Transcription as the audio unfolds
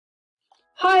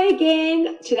Hi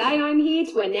again. Today I'm here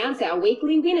to announce our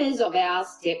weekly winners of our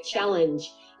Step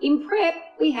Challenge. In Prep,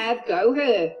 we have Go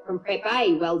Her from Prep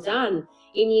A, well done.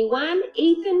 In Year 1,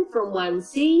 Ethan from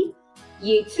 1C.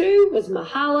 Year 2 was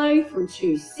Mahalo from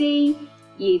 2C.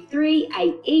 Year 3,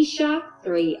 Aisha,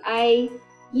 3A.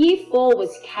 Year 4 was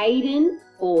Caden,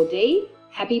 4D.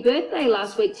 Happy birthday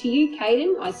last week to you,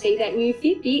 Caden. I see that new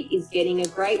Fitbit is getting a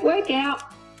great workout.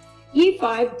 Year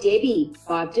 5, Debbie,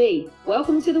 5D.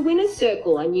 Welcome to the winner's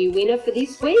circle, a new winner for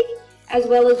this week, as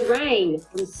well as Rain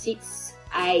from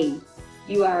 6A.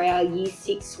 You are our Year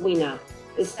 6 winner.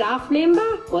 The staff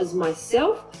member was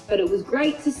myself, but it was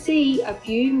great to see a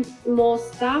few more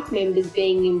staff members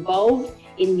being involved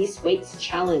in this week's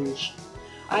challenge.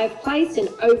 I have placed an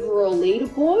overall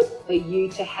leaderboard for you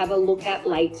to have a look at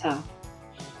later.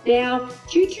 Now,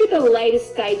 due to the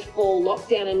latest Stage 4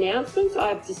 lockdown announcements, I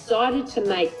have decided to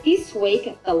make this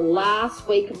week the last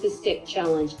week of the Step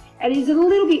Challenge. It is a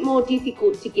little bit more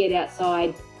difficult to get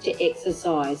outside to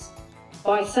exercise.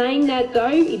 By saying that though,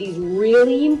 it is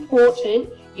really important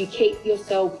you keep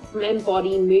yourself and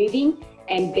body moving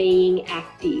and being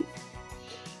active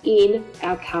in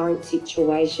our current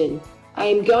situation. I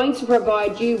am going to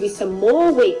provide you with some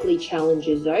more weekly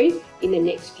challenges though in the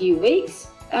next few weeks.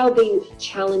 They'll be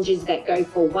challenges that go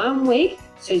for 1 week,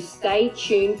 so stay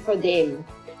tuned for them.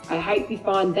 I hope you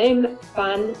find them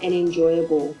fun and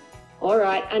enjoyable. All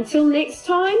right, until next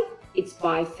time, it's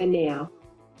bye for now.